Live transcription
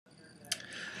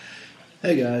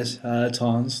Hey guys, it's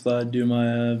Hans. Thought I'd do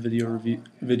my video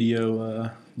review,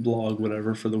 blog,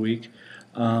 whatever, for the week.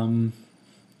 Um,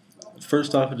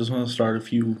 First off, I just want to start a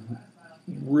few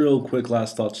real quick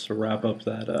last thoughts to wrap up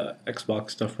that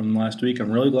Xbox stuff from last week.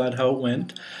 I'm really glad how it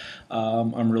went.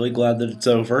 I'm really glad that it's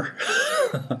over.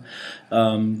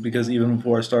 Because even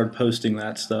before I started posting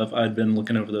that stuff, I'd been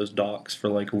looking over those docs for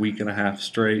like a week and a half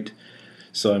straight.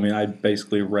 So, I mean, I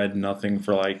basically read nothing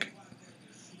for like,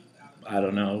 I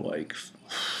don't know, like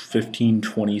 15,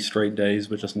 20 straight days,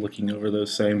 but just looking over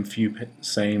those same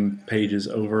pages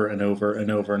over and over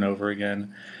and over and over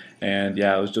again. And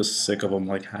yeah, I was just sick of them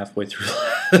like halfway through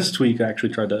last week. I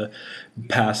actually tried to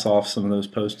pass off some of those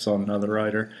posts on another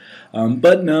writer.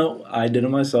 But no, I did it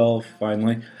myself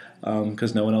finally,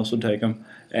 because no one else would take them.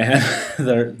 And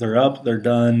they're up, they're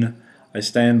done. I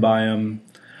stand by them.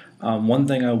 One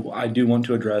thing I do want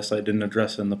to address, I didn't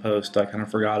address it in the post, I kind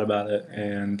of forgot about it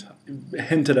and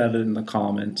hinted at it in the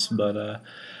comments, but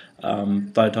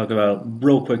thought I'd talk about it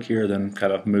real quick here, then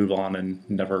kind of move on and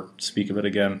never speak of it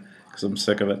again because I'm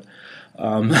sick of it.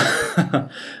 Um,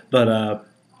 but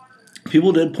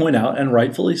people did point out, and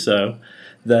rightfully so,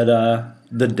 that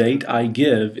the date I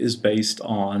give is based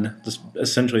on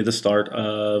essentially the start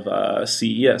of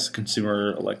CES,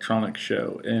 Consumer Electronics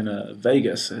Show, in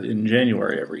Vegas in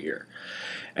January every year.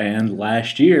 And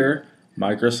last year,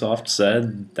 Microsoft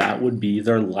said that would be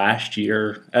their last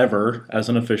year ever as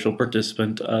an official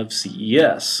participant of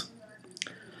CES.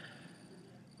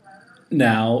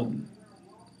 Now,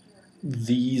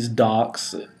 these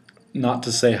docs, not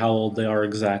to say how old they are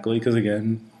exactly, because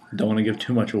again, don't want to give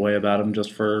too much away about them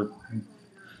just for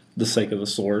the sake of the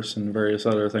source and various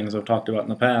other things I've talked about in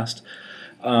the past.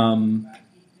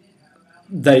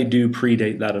 They do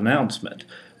predate that announcement.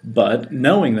 But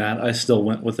knowing that, I still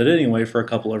went with it anyway for a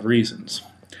couple of reasons.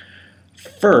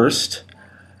 First,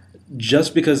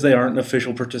 just because they aren't an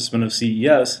official participant of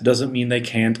CES doesn't mean they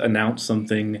can't announce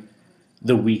something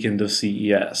the weekend of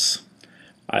CES.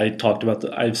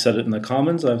 I've said it in the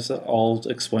comments, I'll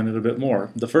explain it a bit more.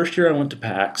 The first year I went to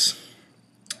PAX,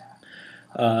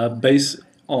 based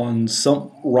on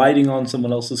riding on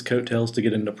someone else's coattails to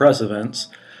get into press events,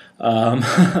 um,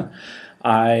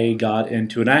 I got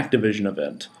into an Activision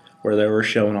event where they were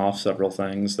showing off several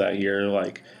things that year.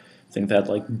 Like, I think they had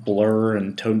like Blur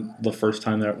and one of the first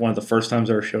times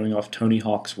they were showing off Tony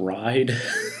Hawk's Ride,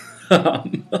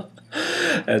 and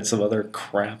some other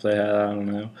crap they had. I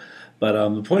don't know, but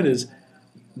the point is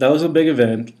that was a big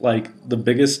event. Like, the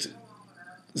biggest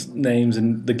names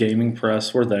in the gaming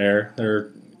press were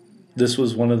there. This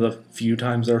was one of the few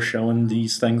times they were showing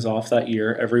these things off that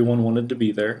year. Everyone wanted to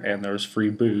be there, and there was free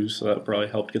booze, so that probably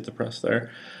helped get the press there.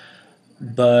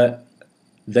 But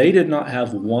they did not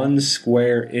have 1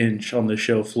 square inch on the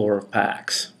show floor of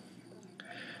PAX.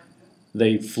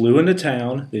 They flew into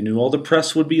town. They knew all the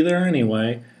press would be there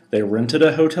anyway. They rented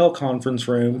a hotel conference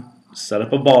room, set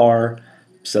up a bar,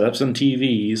 set up some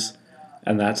TVs,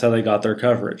 and that's how they got their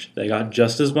coverage. They got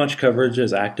just as much coverage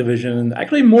as Activision, and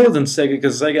actually more than Sega,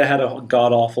 because Sega had a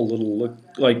god-awful little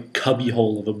like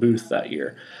cubbyhole of a booth that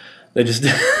year. They just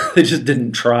they just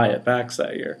didn't try at PAX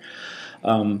that year.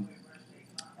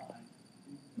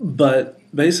 But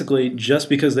basically, just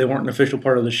because they weren't an official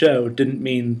part of the show didn't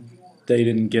mean they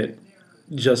didn't get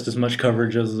just as much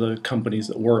coverage as the companies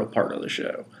that were a part of the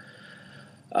show.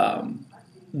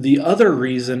 The other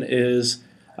reason is,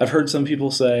 I've heard some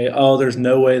people say, oh, there's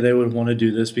no way they would want to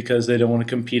do this because they don't want to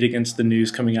compete against the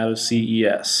news coming out of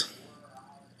CES.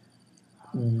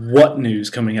 What news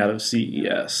coming out of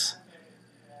CES?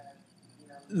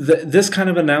 This kind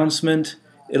of announcement,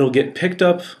 it'll get picked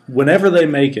up whenever they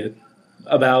make it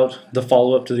about the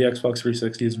follow-up to the Xbox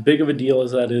 360. As big of a deal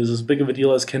as that is, as big of a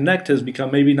deal as Kinect has become,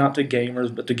 maybe not to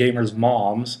gamers, but to gamers'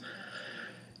 moms,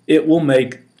 it will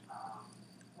make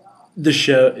the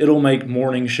show, it'll make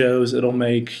morning shows, it'll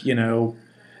make,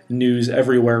 news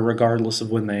everywhere regardless of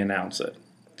when they announce it.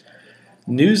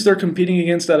 News they're competing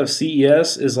against out of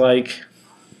CES is like,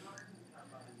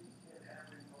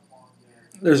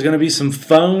 there's going to be some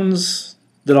phones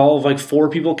that all of like 4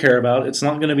 people care about. It's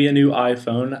not going to be a new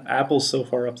iPhone. Apple's so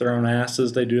far up their own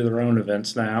asses, they do their own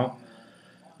events now,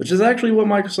 which is actually what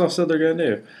Microsoft said they're going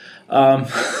to do.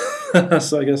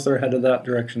 So I guess they're headed that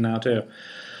direction now too.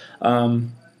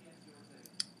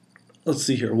 Let's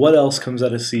see here. What else comes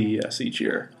out of CES each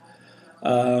year?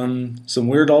 Some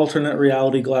weird alternate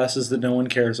reality glasses that no one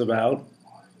cares about,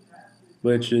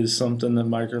 which is something that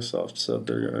Microsoft said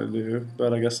they're going to do.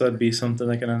 But I guess that'd be something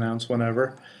they can announce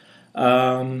whenever.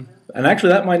 And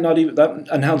actually, that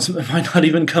announcement might not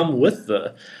even come with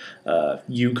the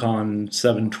Yukon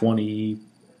 720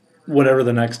 whatever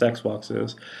the next Xbox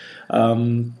is.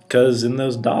 Because in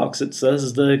those docs it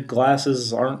says the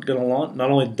glasses aren't going to launch.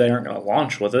 Not only they aren't going to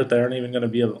launch with it, they aren't even going to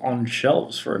be on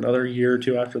shelves for another year or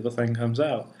two after the thing comes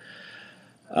out.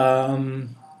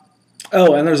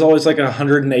 Oh, and there's always like a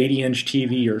 180-inch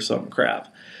TV or some crap.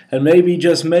 And maybe,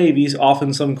 just maybe, off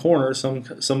in some corner,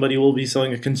 somebody will be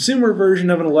selling a consumer version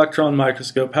of an electron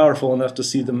microscope powerful enough to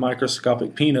see the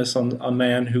microscopic penis on a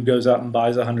man who goes out and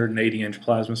buys a 180-inch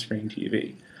plasma screen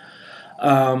TV.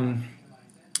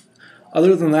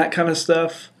 Other than that kind of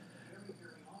stuff,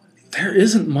 there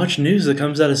isn't much news that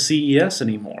comes out of CES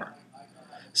anymore.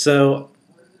 So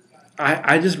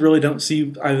I just really don't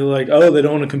see. I'm like, oh, they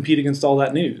don't want to compete against all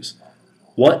that news.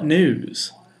 What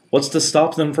news? What's to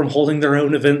stop them from holding their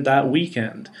own event that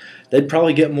weekend? They'd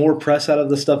probably get more press out of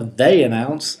the stuff they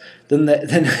announce than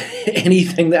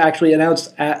anything that actually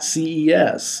announced at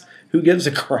CES. Who gives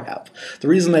a crap? The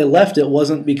reason they left it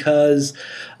wasn't because,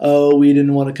 oh, we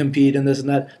didn't want to compete and this and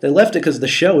that. They left it because the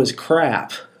show is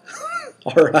crap.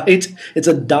 All right? It's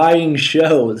a dying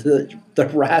show. The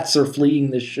rats are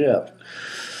fleeing the ship.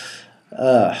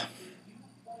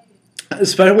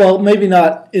 Well, maybe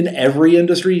not in every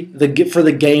industry. For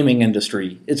the gaming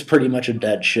industry, it's pretty much a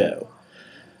dead show.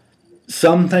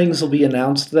 Some things will be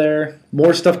announced there.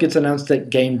 More stuff gets announced at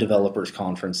Game Developers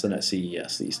Conference than at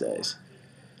CES these days.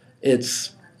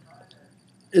 It's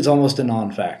almost a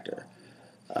non-factor.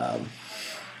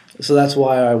 So that's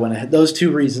why I went ahead. Those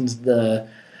two reasons, the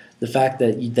fact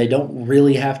that they don't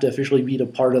really have to officially be a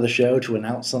part of the show to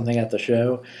announce something at the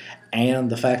show, and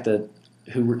the fact that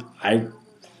I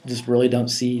just really don't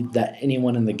see that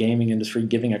anyone in the gaming industry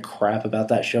giving a crap about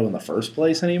that show in the first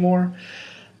place anymore.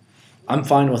 I'm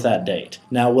fine with that date.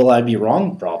 Now, will I be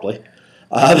wrong? Probably.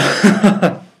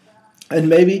 And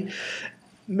maybe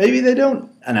they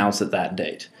don't announce it that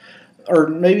date. Or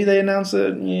maybe they announce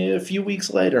it a few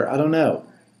weeks later. I don't know.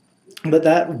 But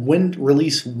that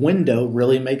release window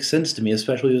really makes sense to me,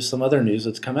 especially with some other news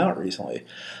that's come out recently.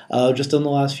 Just in the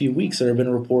last few weeks, there have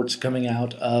been reports coming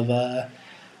out of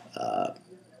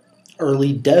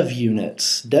early dev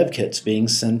kits being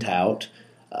sent out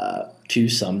to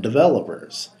some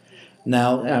developers.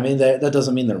 Now, I mean, that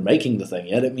doesn't mean they're making the thing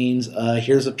yet. It means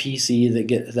here's a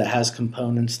PC that has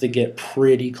components that get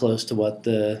pretty close to what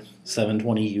the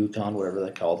 720 Yukon, whatever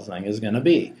they call the thing, is going to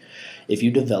be. If you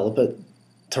develop it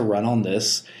to run on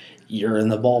this, you're in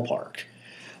the ballpark.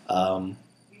 And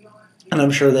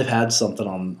I'm sure they've had something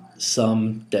on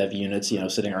some dev units,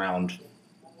 sitting around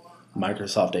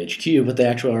Microsoft HQ, but they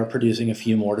actually are producing a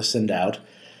few more to send out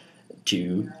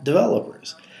to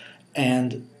developers.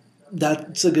 And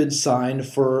that's a good sign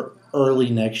for early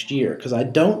next year, because I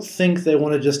don't think they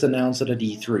want to just announce it at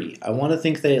E3.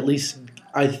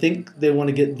 I think they want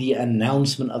to get the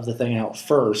announcement of the thing out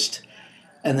first,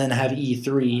 and then have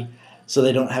E3, so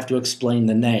they don't have to explain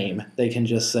the name. They can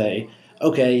just say,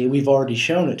 okay, we've already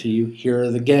shown it to you, here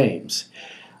are the games.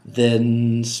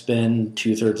 Then spend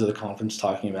 2/3 of the conference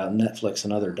talking about Netflix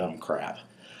and other dumb crap.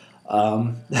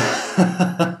 And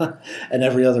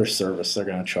every other service they're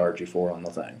going to charge you for on the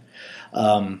thing.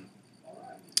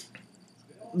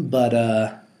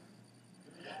 But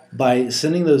by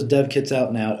sending those dev kits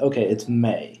out now, okay, it's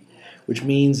May, which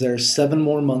means there's 7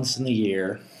 more months in the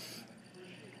year.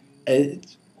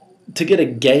 To get a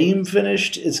game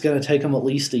finished, it's going to take them at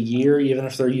least a year, even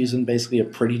if they're using basically a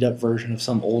prettied up version of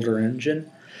some older engine.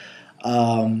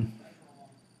 To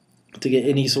get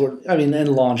any sort, and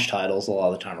launch titles a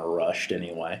lot of the time are rushed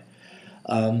anyway.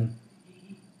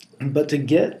 But to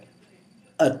get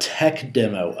a tech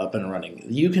demo up and running,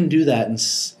 you can do that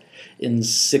in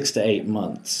 6 to 8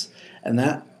 months. And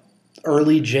that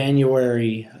early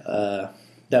January,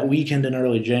 that weekend in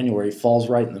early January falls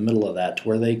right in the middle of that, to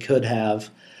where they could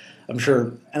have, I'm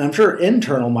sure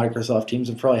internal Microsoft teams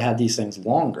have probably had these things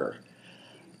longer.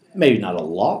 Maybe not a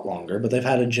lot longer, but they've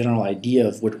had a general idea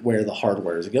of where the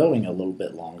hardware is going a little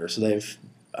bit longer. So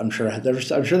I'm sure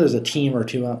there's a team or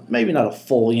two, maybe not a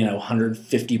full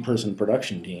 150 person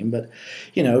production team, but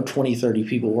 20, 30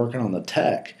 people working on the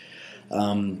tech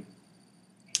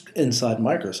inside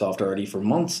Microsoft already for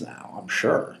months now, I'm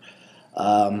sure.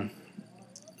 So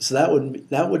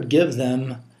that would give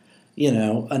them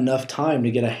enough time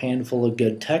to get a handful of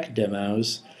good tech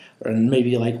demos, and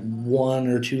maybe like 1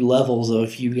 or 2 levels of a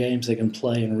few games they can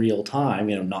play in real time,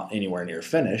 not anywhere near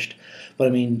finished,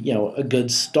 but a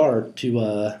good start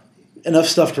to enough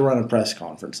stuff to run a press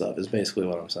conference of is basically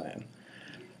what I'm saying.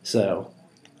 So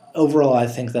overall, I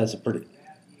think that's a pretty,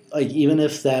 even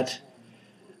if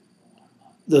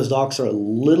those docs are a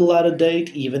little out of date,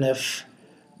 even if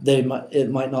it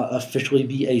might not officially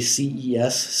be a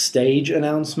CES stage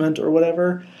announcement or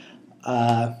whatever,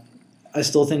 I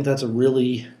still think that's a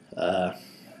really I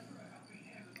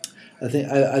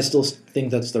still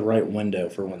think that's the right window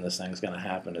for when this thing's going to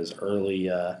happen is early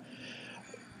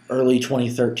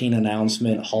 2013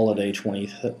 announcement, holiday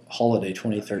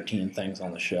 2013 things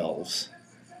on the shelves,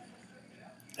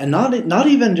 and not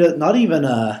even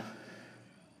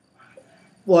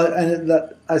well, and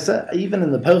that I said even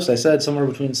in the post I said somewhere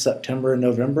between September and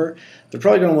November. They're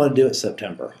probably going to want to do it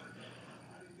September,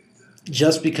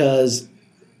 just because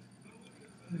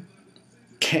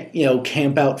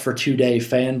camp out for 2 day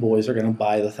fanboys are going to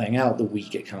buy the thing out the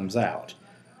week it comes out.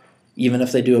 Even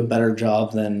if they do a better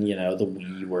job than the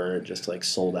Wii, where it just like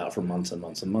sold out for months and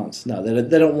months and months. No,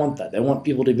 they don't want that. They want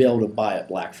people to be able to buy it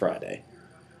Black Friday.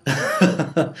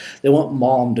 They want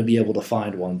mom to be able to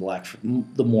find one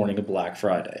the morning of Black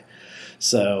Friday.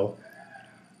 So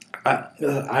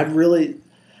I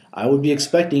would be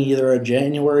expecting either a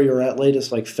January or at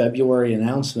latest like February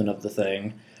announcement of the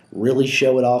thing. Really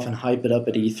show it off and hype it up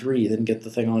at E3, then get the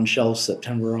thing on shelves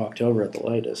September or October at the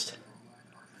latest.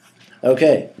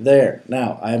 Okay, there.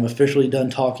 Now, I am officially done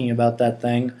talking about that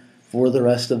thing for the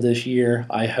rest of this year,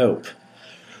 I hope.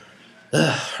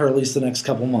 Or at least the next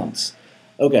couple months.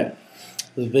 Okay,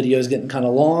 the video is getting kind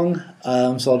of long,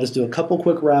 so I'll just do a couple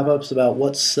quick wrap-ups about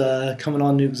what's coming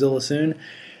on Nukezilla soon.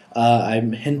 I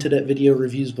hinted at video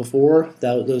reviews before.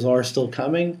 Those are still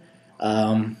coming.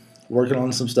 Working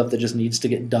on some stuff that just needs to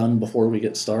get done before we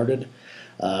get started.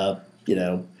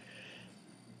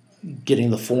 Getting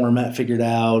the format figured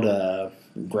out,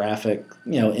 graphic,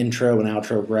 intro and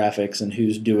outro graphics, and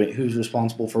who's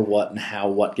responsible for what and how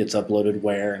what gets uploaded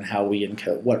where and how we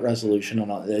encode what resolution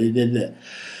and all that.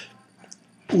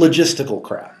 Logistical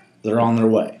crap. They're on their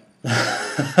way.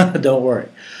 Don't worry.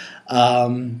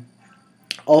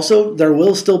 Also, there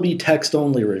will still be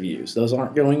text-only reviews. Those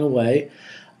aren't going away.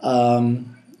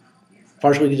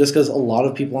 Partially just because a lot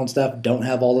of people on staff don't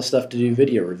have all the stuff to do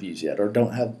video reviews yet, or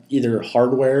don't have either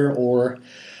hardware or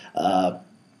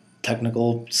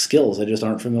technical skills. They just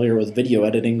aren't familiar with video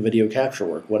editing, video capture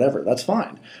work, whatever. That's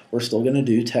fine. We're still going to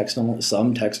do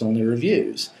some text-only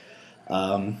reviews.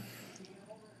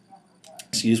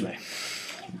 Excuse me.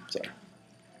 Sorry.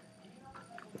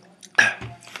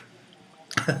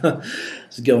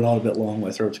 It's going on a bit long.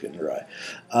 My throat's getting dry.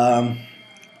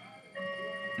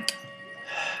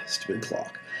 Stupid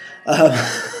clock.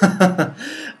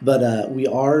 But we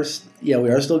are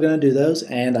still going to do those,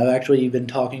 and I've actually been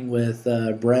talking with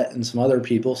Brett and some other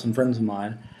people, some friends of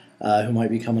mine, who might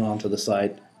be coming onto the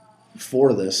site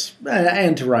for this,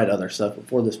 and to write other stuff, but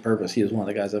for this purpose. He was one of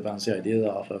the guys I bounced the ideas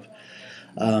off of.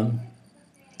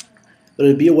 But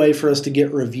it'd be a way for us to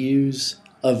get reviews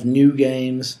of new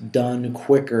games done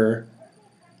quicker,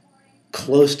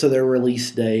 close to their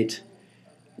release date,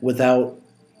 without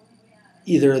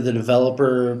either the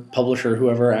developer, publisher,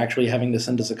 whoever actually having to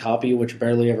send us a copy, which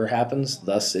barely ever happens,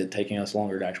 thus it taking us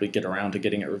longer to actually get around to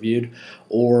getting it reviewed,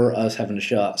 or us having to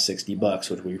shell out $60,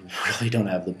 which we really don't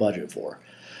have the budget for.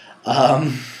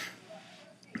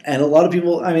 And a lot of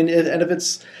people, and if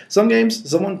it's some games,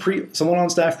 someone on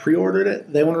staff pre-ordered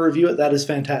it, they want to review it, that is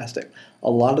fantastic.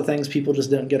 A lot of things people just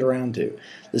don't get around to.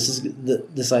 This is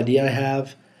this idea I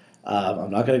have. I'm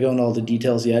not going to go into all the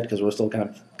details yet because we're still kind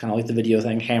of like the video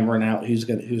thing, hammering out who's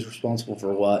responsible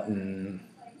for what and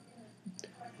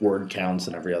word counts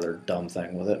and every other dumb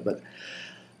thing with it. But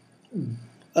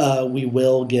we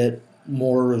will get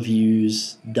more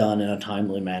reviews done in a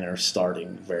timely manner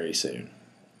starting very soon.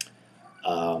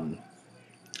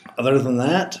 Other than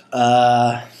that,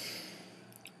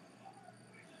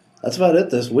 that's about it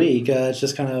this week. It's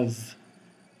just kind of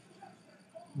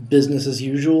business as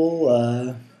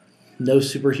usual. No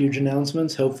super huge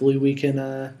announcements. Hopefully we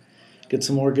can get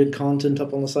some more good content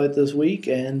up on the site this week.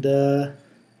 And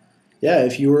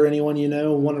if you or anyone you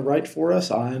know want to write for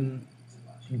us, I'm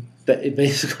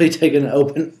basically taking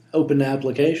open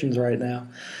applications right now.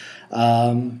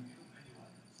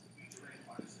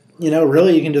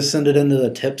 Really you can just send it into the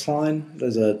tips line.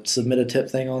 There's a submit a tip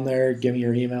thing on there. Give me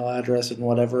your email address and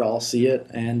whatever. I'll see it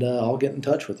and I'll get in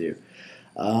touch with you.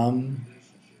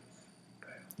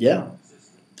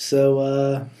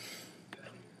 So,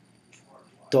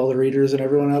 to all the readers and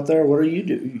everyone out there, what are you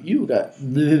do? You got...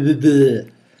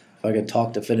 If I could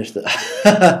talk to finish the...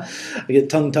 I get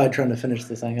tongue-tied trying to finish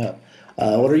the thing up.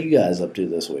 What are you guys up to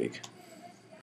this week?